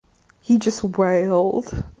he just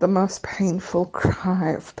wailed the most painful cry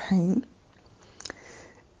of pain.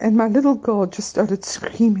 And my little girl just started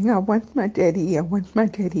screaming, I want my daddy, I want my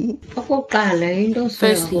daddy.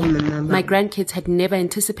 Firstly, my grandkids had never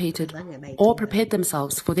anticipated or prepared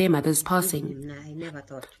themselves for their mother's passing.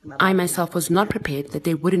 I myself was not prepared that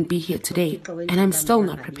they wouldn't be here today, and I'm still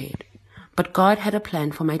not prepared. But God had a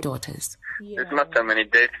plan for my daughters. There's not so many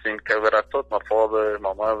deaths in COVID. I thought my father,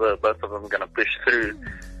 my mother, both of them going to push through.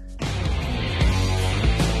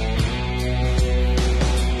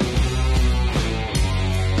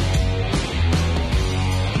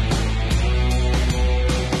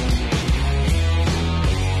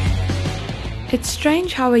 It's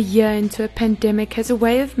strange how a year into a pandemic has a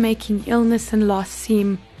way of making illness and loss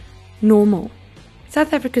seem normal.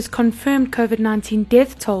 South Africa's confirmed COVID-19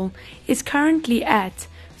 death toll is currently at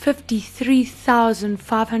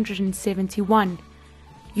 53,571.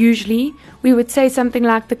 Usually, we would say something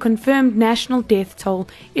like the confirmed national death toll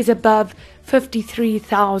is above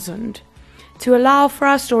 53,000 to allow for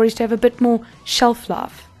our stories to have a bit more shelf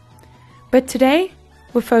life. But today,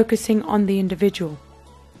 we're focusing on the individual.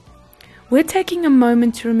 We're taking a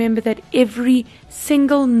moment to remember that every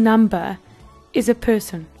single number is a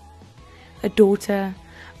person, a daughter,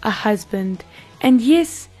 a husband, and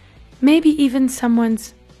yes, maybe even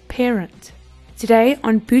someone's parent. Today,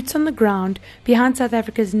 on Boots on the Ground, behind South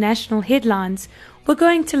Africa's national headlines, we're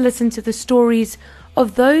going to listen to the stories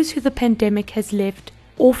of those who the pandemic has left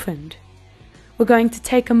orphaned. We're going to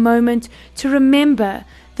take a moment to remember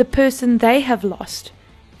the person they have lost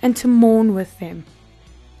and to mourn with them.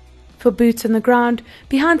 For Boots on the Ground,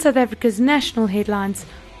 behind South Africa's national headlines,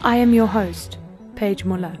 I am your host, Paige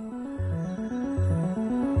Muller.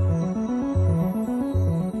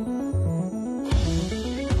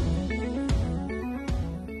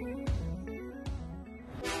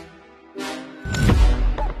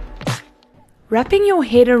 Wrapping your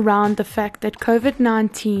head around the fact that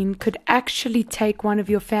COVID-19 could actually take one of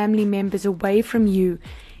your family members away from you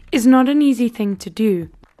is not an easy thing to do.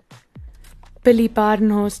 Billy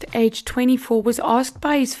Badenhorst, aged 24, was asked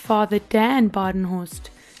by his father, Dan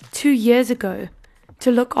Badenhorst, 2 years ago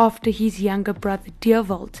to look after his younger brother,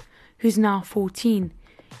 Dewald, who's now 14,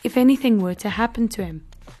 if anything were to happen to him.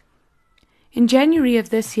 In January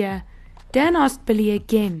of this year, Dan asked Billy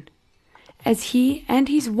again, as he and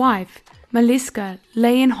his wife, Maliska,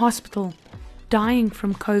 lay in hospital, dying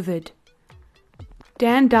from COVID.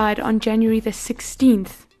 Dan died on January the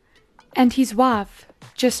 16th, and his wife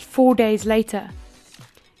just 4 days later,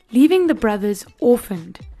 leaving the brothers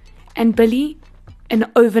orphaned, and Billy an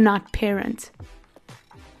overnight parent.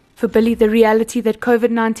 For Billy, the reality that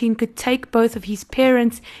COVID-19 could take both of his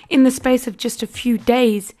parents in the space of just a few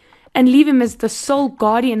days and leave him as the sole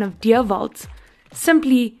guardian of Dewald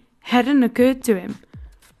simply hadn't occurred to him.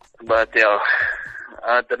 But yeah,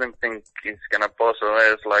 I didn't think he's going to pass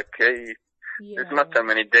away. It's like, hey, there's not so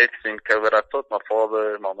many deaths in COVID. I thought my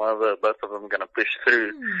father, my mother, both of them going to push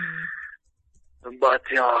through. But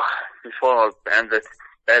yeah, and the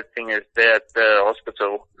bad thing is they're at the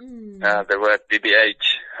hospital. They were at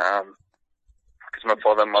BBH, because my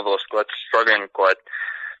father and mother was struggling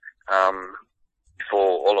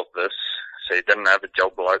before all of this. So he didn't have a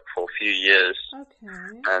job for a few years.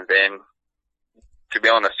 And then, to be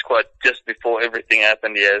honest, just before everything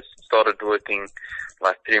happened, he has started working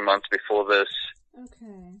 3 months before this.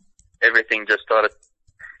 Everything just started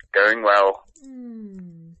going well.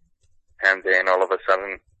 And then all of a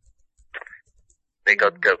sudden, they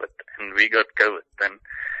got COVID and we got COVID. And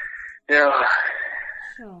yeah.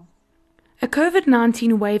 A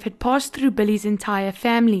COVID-19 wave had passed through Billy's entire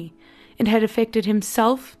family. It had affected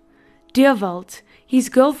himself, Dewald, his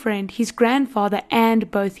girlfriend, his grandfather, and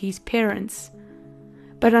both his parents.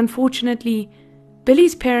 But unfortunately,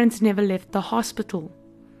 Billy's parents never left the hospital.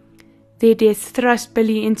 Their deaths thrust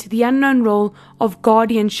Billy into the unknown role of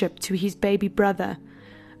guardianship to his baby brother,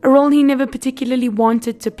 a role he never particularly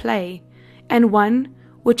wanted to play, and one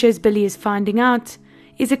which, as Billy is finding out,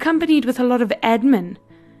 is accompanied with a lot of admin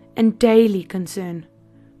and daily concern.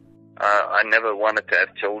 I never wanted to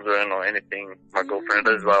have children or anything, my girlfriend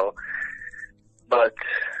as well. But,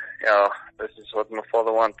 yeah, this is what my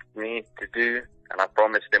father wanted me to do, and I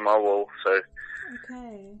promised him I will, so.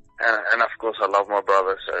 And of course I love my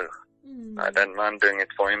brother, so I don't mind doing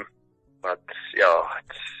it for him. But, yeah,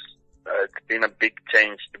 it's been a big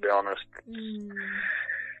change, to be honest.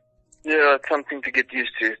 Yeah, it's something to get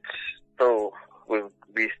used to. It's still, we're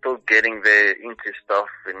still getting there into stuff,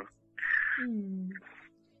 and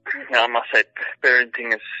I must say,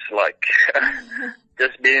 parenting is like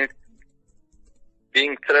just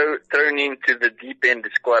being thrown into the deep end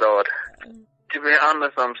is quite hard. To be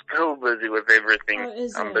honest, I'm still busy with everything.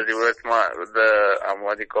 I'm busy with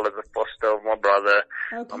the foster of my brother.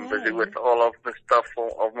 Okay. I'm busy with all of the stuff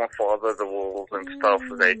of my father, the walls and stuff.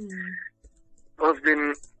 I've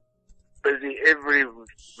been busy every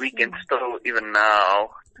weekend still, even now,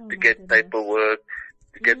 to get paperwork,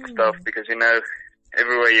 to get stuff, because,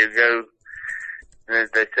 everywhere you go, they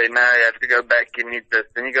say, no, you have to go back, you need this.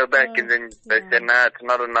 Then you go back and then they say, no, it's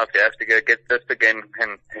not enough, you have to go get this again.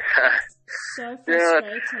 And so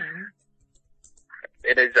frustrating.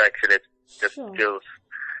 It is actually. It just feels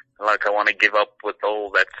like I want to give up with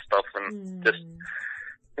all that stuff and just,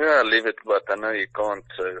 leave it, but I know you can't,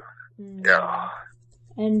 so, yeah.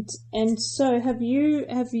 And so have you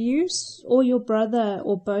or your brother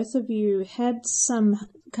or both of you had some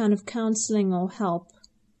kind of counseling or help?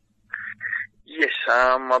 Yes,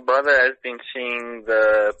 my brother has been seeing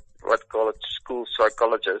school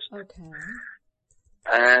psychologist. Okay.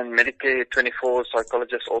 And Medicare 24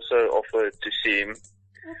 psychologist also offered to see him.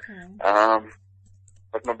 Okay.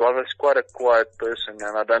 But my brother's quite a quiet person,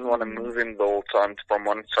 and I don't want to move him the whole time from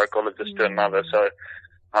one psychologist to another, so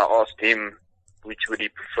I asked him which would he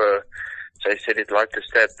prefer. So he said he'd like to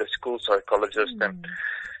stay at the school psychologist, and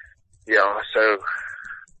so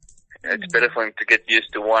it's better for him to get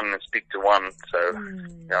used to one and speak to one. So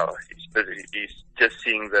he's busy. He's just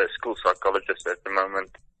seeing the school psychologist at the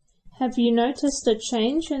moment. Have you noticed a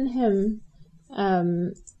change in him,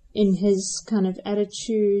 in his kind of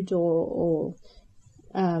attitude or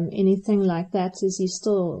anything like that? Is he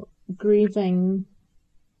still grieving?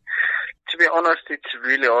 To be honest, it's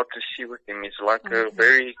really hard to see with him. He's like a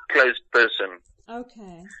very close person.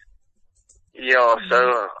 Okay. Yeah,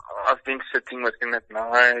 so I've been sitting with him at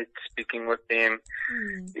night, speaking with him.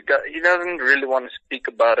 He doesn't really want to speak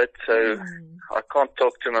about it, so I can't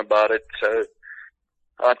talk to him about it. So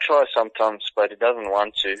I try sometimes, but he doesn't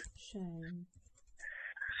want to. Shame.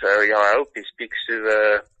 So I hope he speaks to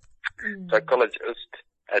the psychologist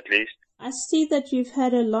at least. I see that you've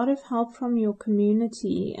had a lot of help from your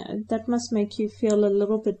community. That must make you feel a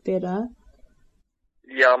little bit better.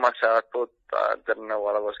 Yeah, myself, I thought I didn't know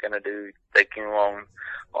what I was going to do, taking long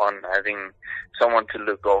on having someone to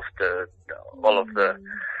look after all of the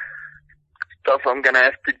stuff I'm going to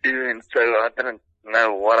have to do, and so I didn't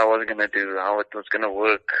know what I was going to do, how it was going to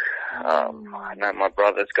work. I know my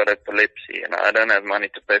brother's got epilepsy, and I don't have money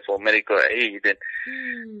to pay for medical aid, and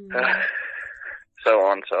so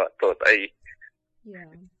on. So I thought,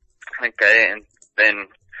 okay, and then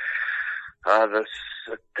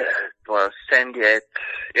Sandy at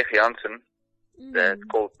Eg Jansen, that's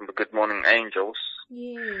called the Good Morning Angels.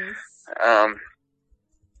 Yes.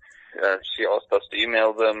 She asked us to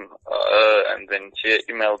email them, and then she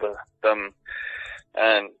emailed them,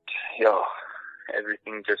 and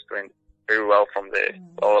everything just went very well from there.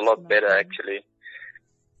 A lot better actually.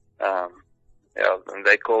 And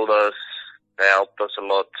they called us. They helped us a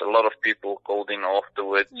lot. A lot of people called in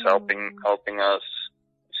afterwards, helping us,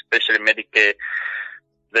 especially Medicare.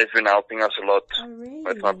 They've been helping us a lot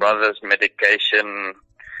with my brother's medication,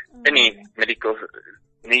 any medical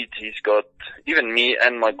needs he's got, even me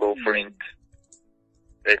and my girlfriend.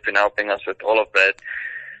 They've been helping us with all of that.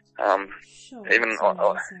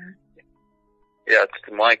 It's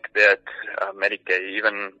Mike there at Medicare.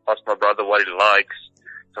 Even asked my brother what he likes.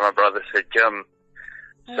 So my brother said gym.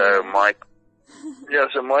 So Mike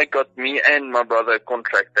got me and my brother a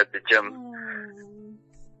contract at the gym.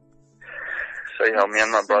 So me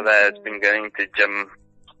and my brother has been going to gym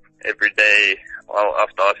every day. Well,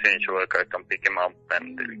 after I finish work, I come pick him up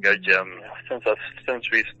and we go gym. Since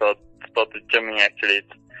we started gymming, actually,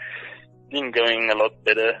 it's been going a lot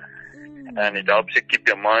better, and it helps you keep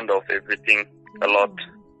your mind off everything a lot.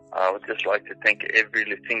 I would just like to thank every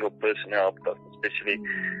single person who helped us, especially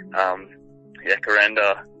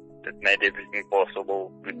Yakaranda, that made everything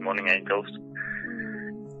possible. Good Morning Angels.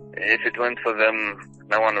 If it weren't for them,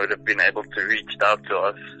 no one would have been able to reach out to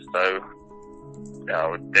us. So I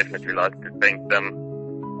would definitely like to thank them.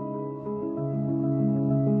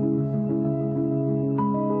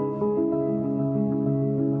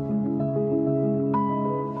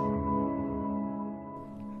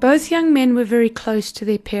 Both young men were very close to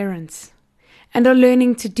their parents and are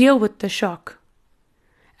learning to deal with the shock.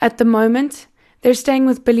 At the moment, they're staying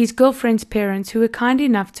with Billy's girlfriend's parents, who were kind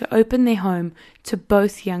enough to open their home to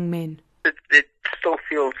both young men. It still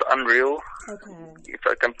feels unreal. Okay. If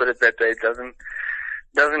I can put it that way, it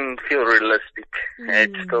doesn't feel realistic.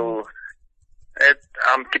 It's still,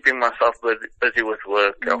 I'm keeping myself busy with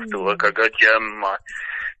work. After work, I go gym.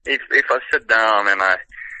 If I sit down and I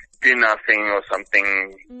do nothing or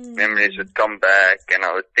something, memories would come back and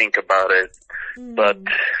I would think about it. But,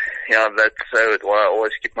 yeah, that's why I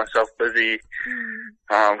always keep myself busy,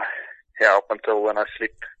 up until when I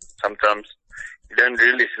sleep. Sometimes you don't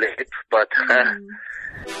really sleep, but...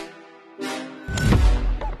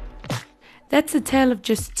 That's a tale of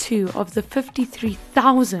just 2 of the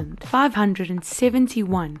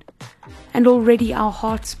 53,571. And already our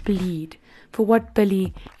hearts bleed for what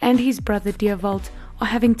Billy and his brother Dewald are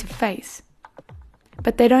having to face.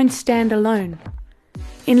 But they don't stand alone.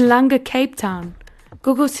 In Langa, Cape Town,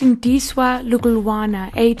 Gogosindiswa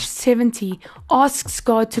Lugulwana, aged 70, asks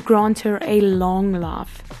God to grant her a long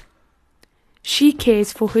life. She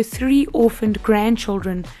cares for her 3 orphaned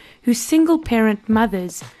grandchildren whose single-parent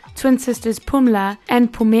mothers, twin sisters Pumla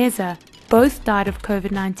and Pumeza, both died of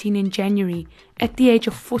COVID-19 in January at the age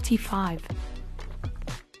of 45.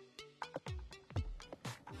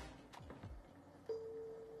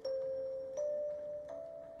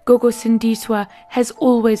 Gogosindiswa has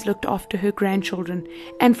always looked after her grandchildren,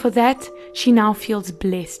 and for that she now feels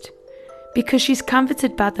blessed, because she's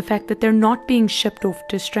comforted by the fact that they're not being shipped off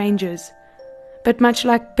to strangers. But much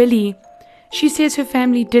like Billy, she says her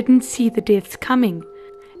family didn't see the deaths coming,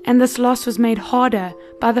 and this loss was made harder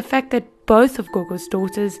by the fact that both of Gogo's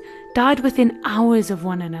daughters died within hours of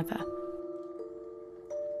one another.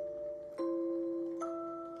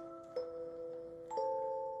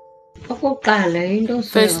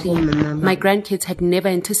 Firstly, my grandkids had never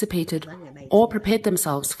anticipated or prepared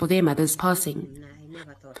themselves for their mother's passing.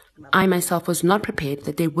 I myself was not prepared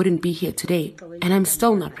that they wouldn't be here today, and I'm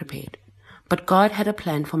still not prepared. But God had a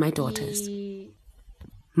plan for my daughters.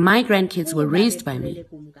 My grandkids were raised by me.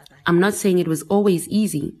 I'm not saying it was always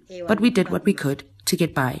easy, but we did what we could to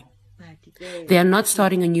get by. They are not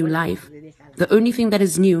starting a new life. The only thing that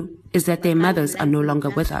is new is that their mothers are no longer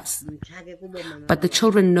with us. But the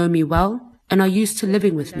children know me well and are used to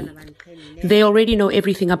living with me. They already know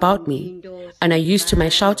everything about me and are used to my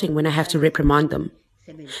shouting when I have to reprimand them.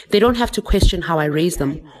 They don't have to question how I raise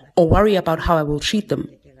them or worry about how I will treat them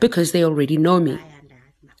because they already know me.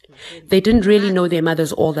 They didn't really know their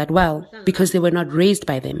mothers all that well because they were not raised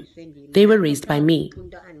by them. They were raised by me.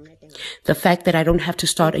 The fact that I don't have to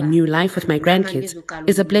start a new life with my grandkids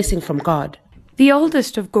is a blessing from God. The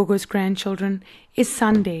oldest of Gogo's grandchildren is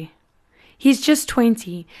Sunday. He's just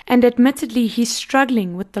 20, and admittedly he's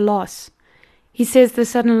struggling with the loss. He says the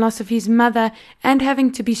sudden loss of his mother and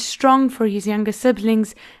having to be strong for his younger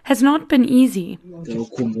siblings has not been easy.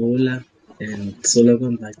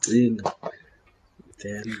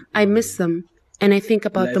 I miss them, and I think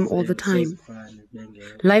about them all the time.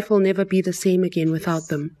 Life will never be the same again without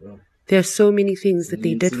them. There are so many things that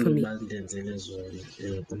they did for me.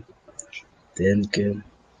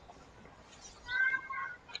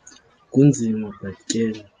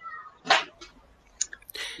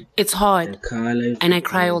 It's hard, and I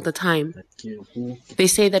cry all the time. They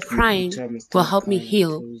say that crying will help me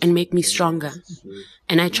heal and make me stronger,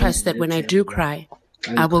 and I trust that when I do cry,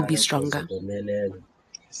 I will be stronger.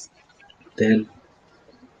 Then,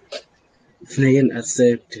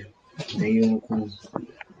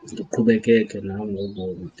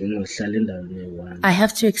 I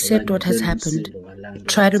have to accept what has happened,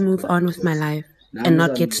 try to move on with my life, and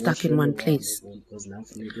not get stuck in one place.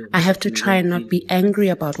 I have to try and not be angry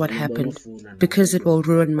about what happened, because it will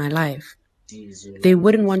ruin my life. They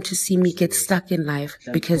wouldn't want to see me get stuck in life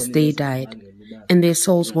because they died, and their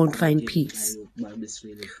souls won't find peace.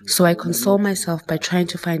 So I console myself by trying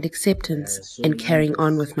to find acceptance and carrying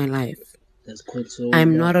on with my life. I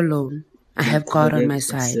am not alone. I have God on my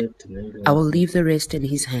side. I will leave the rest in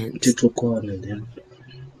His hands.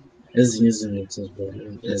 As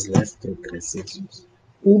life progresses.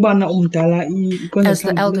 As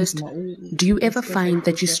the eldest, do you ever find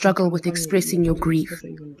that you struggle with expressing your grief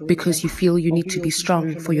because you feel you need to be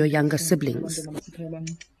strong for your younger siblings?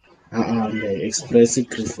 I express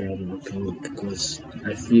grief because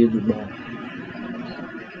I feel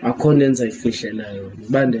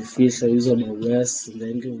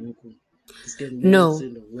No,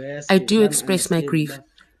 I do express my grief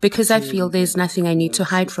because I feel there's nothing I need to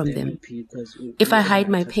hide from them. If I hide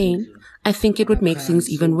my pain, I think it would make things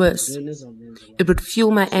even worse. It would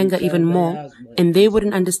fuel my anger even more, and they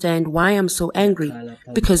wouldn't understand why I'm so angry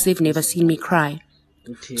because they've never seen me cry.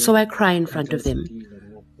 So I cry in front of them,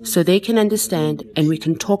 so they can understand and we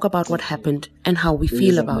can talk about what happened and how we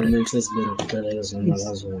feel about it.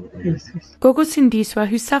 Gogosindiswa,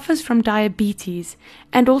 who suffers from diabetes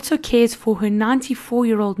and also cares for her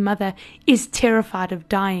 94-year-old mother, is terrified of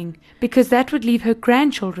dying because that would leave her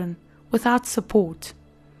grandchildren without support.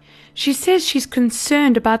 She says she's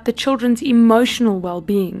concerned about the children's emotional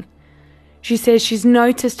well-being. She says she's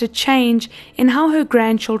noticed a change in how her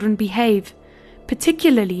grandchildren behave,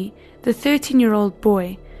 particularly the 13-year-old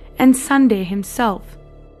boy and Sunday himself.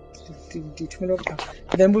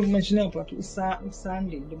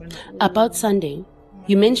 About Sunday,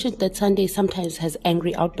 you mentioned that Sunday sometimes has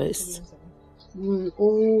angry outbursts.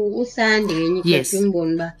 Yes,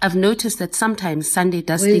 I've noticed that sometimes Sunday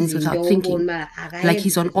does things without thinking, like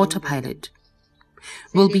he's on autopilot.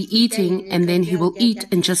 We'll be eating and then he will eat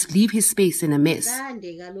and just leave his space in a mess.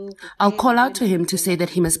 I'll call out to him to say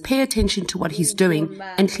that he must pay attention to what he's doing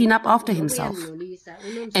and clean up after himself.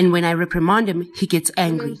 And when I reprimand him, he gets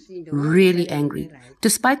angry, really angry,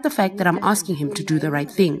 despite the fact that I'm asking him to do the right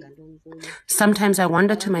thing. Sometimes I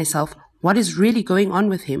wonder to myself, what is really going on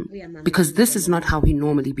with him? Because this is not how he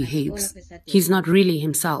normally behaves. He's not really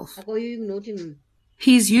himself.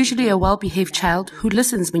 He's usually a well-behaved child who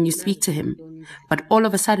listens when you speak to him. But all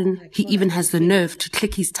of a sudden, he even has the nerve to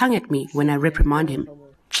click his tongue at me when I reprimand him.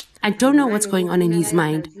 I don't know what's going on in his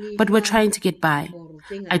mind, but we're trying to get by.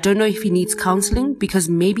 I don't know if he needs counseling because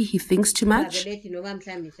maybe he thinks too much.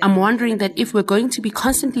 I'm wondering that if we're going to be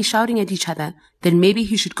constantly shouting at each other, then maybe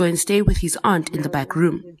he should go and stay with his aunt in the back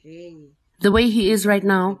room. The way he is right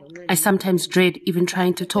now, I sometimes dread even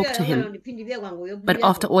trying to talk to him. But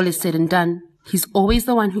after all is said and done, he's always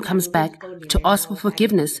the one who comes back to ask for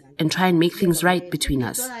forgiveness and try and make things right between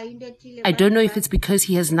us. I don't know if it's because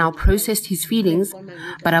he has now processed his feelings,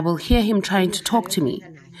 but I will hear him trying to talk to me.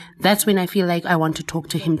 That's when I feel like I want to talk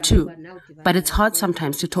to him too. But it's hard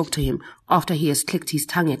sometimes to talk to him after he has clicked his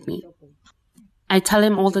tongue at me. I tell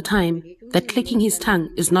him all the time that clicking his tongue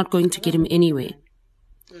is not going to get him anywhere.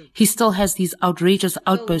 He still has these outrageous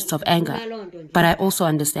outbursts of anger, but I also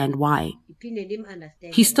understand why.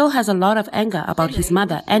 He still has a lot of anger about his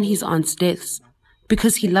mother and his aunt's deaths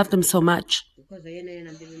because he loved them so much.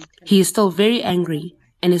 He is still very angry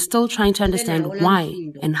and is still trying to understand why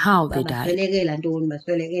and how they died.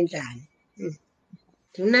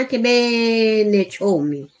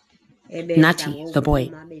 Nati, the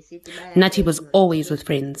boy. Nati was always with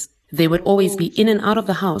friends. They would always be in and out of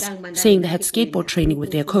the house saying they had skateboard training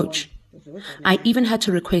with their coach. I even had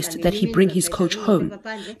to request that he bring his coach home,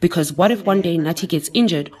 because what if one day Nati gets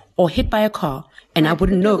injured or hit by a car and I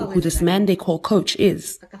wouldn't know who this man they call coach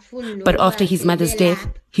is? But after his mother's death,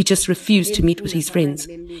 he just refused to meet with his friends.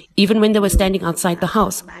 Even when they were standing outside the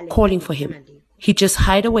house, calling for him, he'd just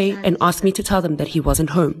hide away and ask me to tell them that he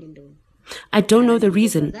wasn't home. I don't know the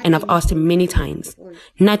reason, and I've asked him many times,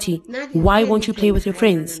 Nati, why won't you play with your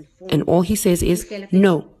friends? And all he says is,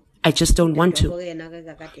 no, I just don't want to.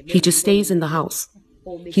 He just stays in the house.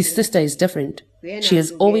 His sister is different. She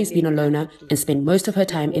has always been a loner and spent most of her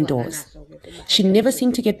time indoors. She never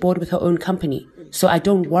seemed to get bored with her own company, so I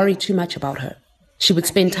don't worry too much about her. She would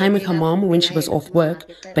spend time with her mom when she was off work,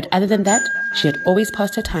 but other than that, she had always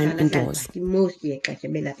passed her time indoors.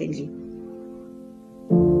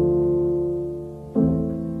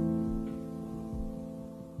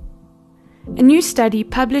 A new study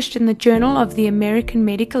published in the Journal of the American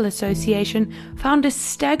Medical Association found a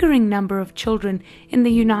staggering number of children in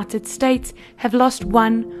the United States have lost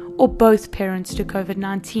one or both parents to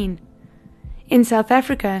COVID-19. In South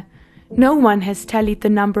Africa, no one has tallied the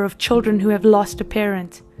number of children who have lost a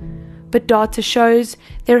parent, but data shows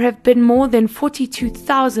there have been more than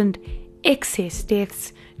 42,000 excess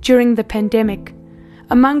deaths during the pandemic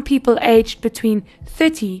among people aged between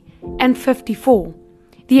 30 and 54,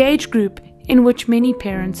 the age group in which many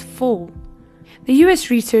parents fall. The U.S.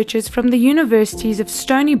 researchers from the universities of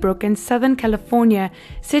Stony Brook and Southern California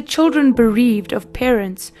said children bereaved of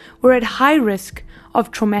parents were at high risk of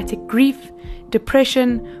traumatic grief,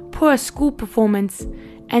 depression, poor school performance,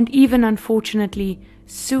 and even, unfortunately,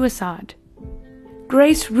 suicide.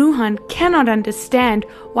 Grace Ruhan cannot understand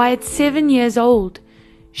why at 7 years old,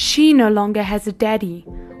 she no longer has a daddy,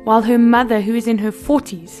 while her mother, who is in her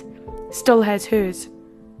 40s, still has hers.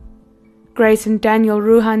 Grace and Daniel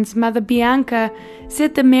Ruhan's mother, Bianca,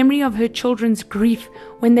 said the memory of her children's grief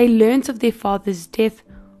when they learnt of their father's death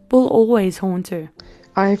will always haunt her.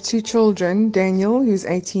 I have two children, Daniel, who's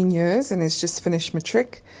 18 years and has just finished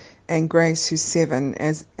matric, and Grace, who's 7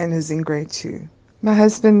 and is in grade 2. My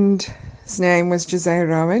husband's name was Jose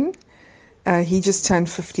Rowan. He just turned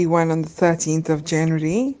 51 on the 13th of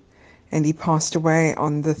January, and he passed away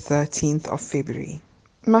on the 13th of February.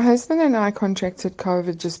 My husband and I contracted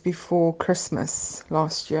COVID just before Christmas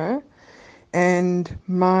last year, and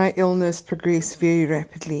my illness progressed very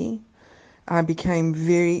rapidly. I became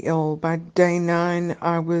very ill. By day 9,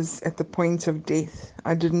 I was at the point of death.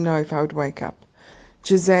 I didn't know if I would wake up.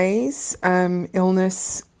 Jose's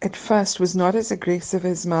illness at first was not as aggressive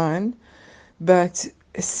as mine, but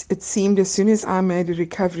it seemed as soon as I made a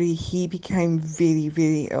recovery, he became very,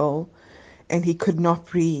 very ill and he could not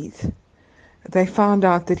breathe. They found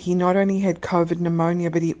out that he not only had COVID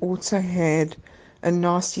pneumonia, but he also had a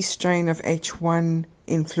nasty strain of H1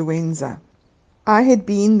 influenza. I had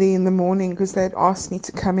been there in the morning because they had asked me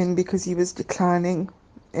to come in because he was declining,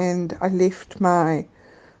 and I left my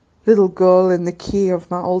little girl in the care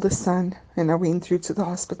of my older son, and I went through to the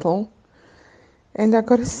hospital. And I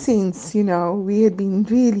got a sense, we had been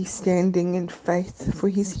really standing in faith for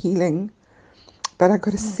his healing, but I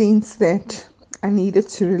got a sense that I needed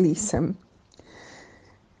to release him.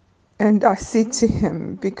 And I said to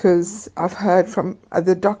him, because I've heard from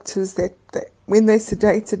other doctors that when they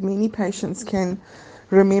sedated, many patients can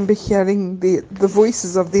remember hearing the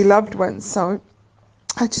voices of their loved ones. So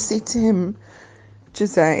I just said to him,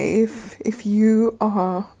 Jose, if you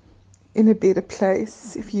are in a better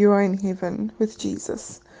place, if you are in heaven with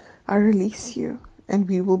Jesus, I release you and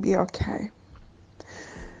we will be okay.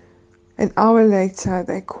 An hour later,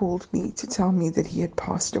 they called me to tell me that he had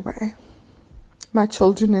passed away. My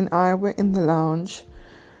children and I were in the lounge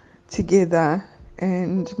together,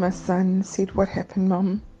 and my son said, "What happened,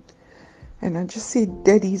 Mom?" And I just said,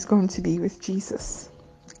 "Daddy's gone to be with Jesus."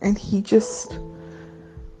 And he just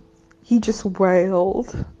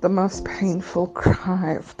wailed the most painful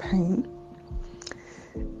cry of pain.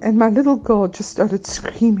 And my little girl just started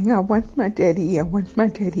screaming, "I want my daddy, I want my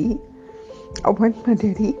daddy, I want my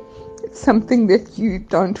daddy." It's something that you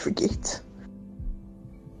don't forget.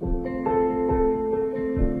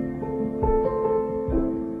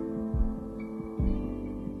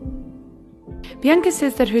 Bianca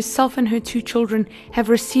says that herself and her 2 children have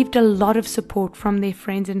received a lot of support from their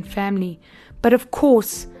friends and family. But of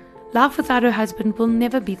course, life without her husband will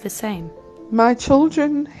never be the same. My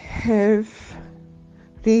children have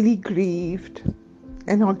really grieved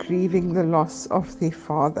and are grieving the loss of their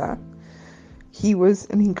father. He was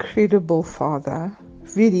an incredible father,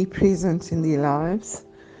 very present in their lives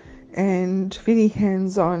and very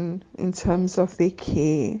hands-on in terms of their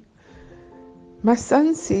care. My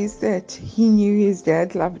son says that he knew his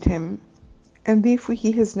dad loved him and therefore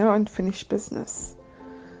he has no unfinished business.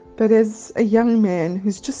 But as a young man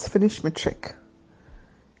who's just finished matric,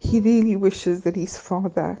 he really wishes that his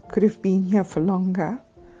father could have been here for longer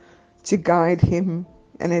to guide him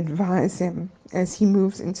and advise him as he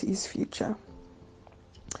moves into his future.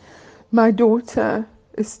 My daughter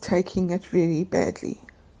is taking it very badly,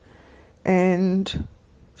 and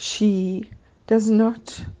she does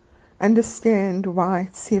not understand why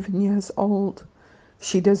at 7 years old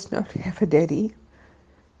she does not have a daddy,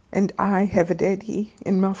 and I have a daddy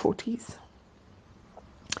in my 40s.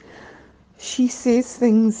 She says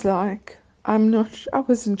things like, I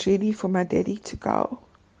wasn't ready for my daddy to go.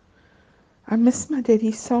 I miss my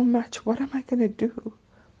daddy so much. What am I going to do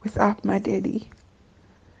without my daddy?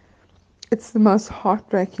 It's the most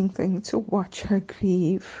heartbreaking thing to watch her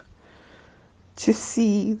grieve, to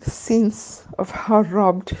see the sense of how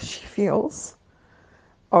robbed she feels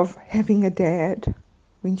of having a dad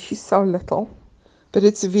when she's so little. But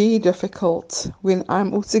it's very difficult when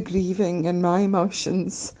I'm also grieving and my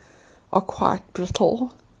emotions are quite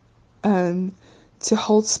brittle, to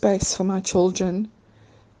hold space for my children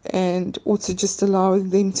and also just allowing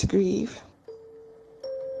them to grieve.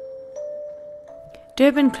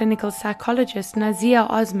 Durban clinical psychologist Nazia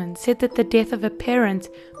Osman said that the death of a parent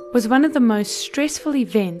was one of the most stressful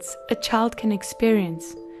events a child can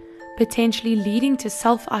experience, potentially leading to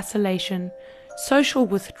self-isolation, social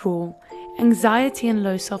withdrawal, anxiety and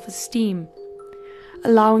low self-esteem.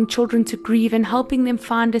 Allowing children to grieve and helping them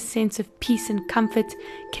find a sense of peace and comfort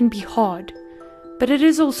can be hard, but it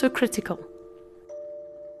is also critical.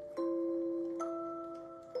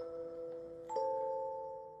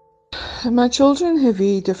 My children have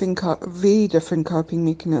very different coping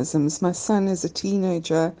mechanisms. My son, as a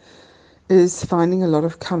teenager, is finding a lot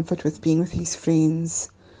of comfort with being with his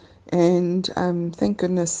friends. And thank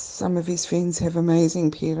goodness some of his friends have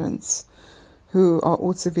amazing parents who are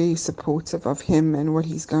also very supportive of him and what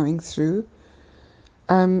he's going through.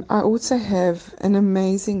 I also have an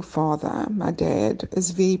amazing father. My dad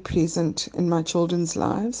is very present in my children's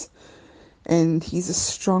lives, and he's a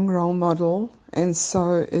strong role model, and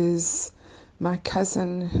so is my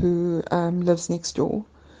cousin who lives next door,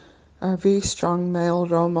 a very strong male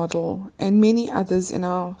role model, and many others in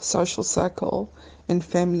our social circle and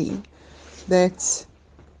family, that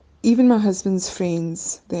even my husband's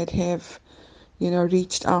friends that have,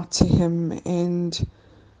 reached out to him and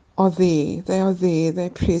are there, they're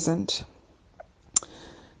present.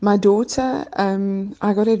 My daughter,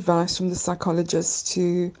 I got advice from the psychologist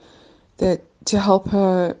to help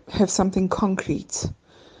her have something concrete.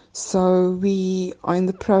 So we are in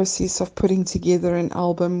the process of putting together an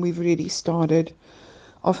album, we've already started,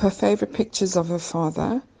 of her favorite pictures of her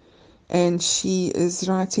father. And she is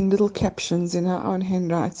writing little captions in her own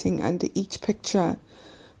handwriting under each picture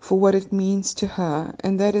for what it means to her.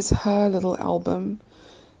 And that is her little album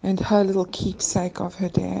and her little keepsake of her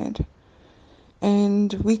dad.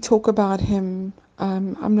 And we talk about him.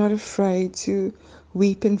 I'm not afraid to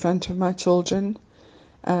weep in front of my children.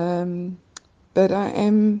 But I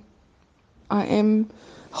am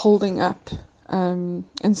holding up, and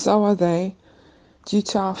so are they, due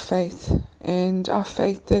to our faith, and our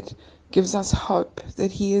faith that gives us hope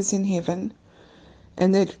that he is in heaven,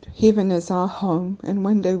 and that heaven is our home, and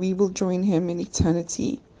one day we will join him in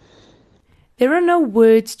eternity. There are no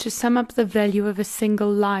words to sum up the value of a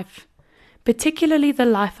single life, particularly the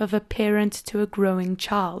life of a parent to a growing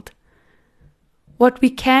child. What we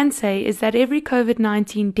can say is that every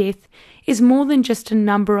COVID-19 death is more than just a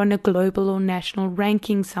number on a global or national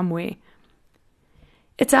ranking somewhere.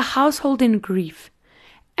 It's a household in grief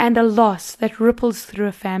and a loss that ripples through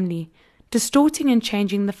a family, distorting and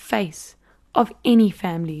changing the face of any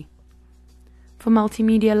family. For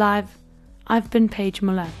Multimedia Live, I've been Paige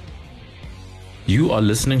Muller. You are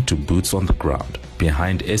listening to Boots on the Ground,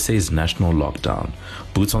 behind SA's national lockdown.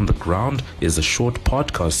 Boots on the Ground is a short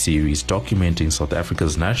podcast series documenting South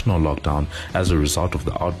Africa's national lockdown as a result of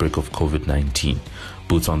the outbreak of COVID-19.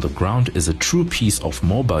 Boots on the Ground is a true piece of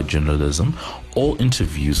mobile journalism. All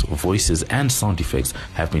interviews, voices, and sound effects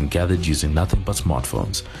have been gathered using nothing but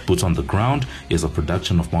smartphones. Boots on the Ground is a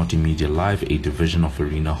production of Multimedia Live, a division of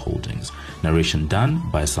Arena Holdings. Narration done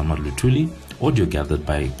by Samar Lutuli. Audio gathered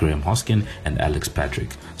by Graham Hoskin and Alex Patrick.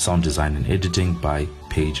 Sound design and editing by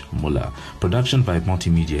Paige Muller. Production by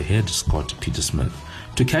Multimedia Head Scott Peter Smith.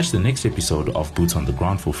 To catch the next episode of Boots on the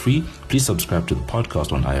Ground for free, please subscribe to the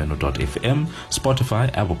podcast on iono.fm,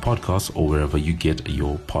 Spotify, Apple Podcasts, or wherever you get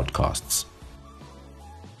your podcasts.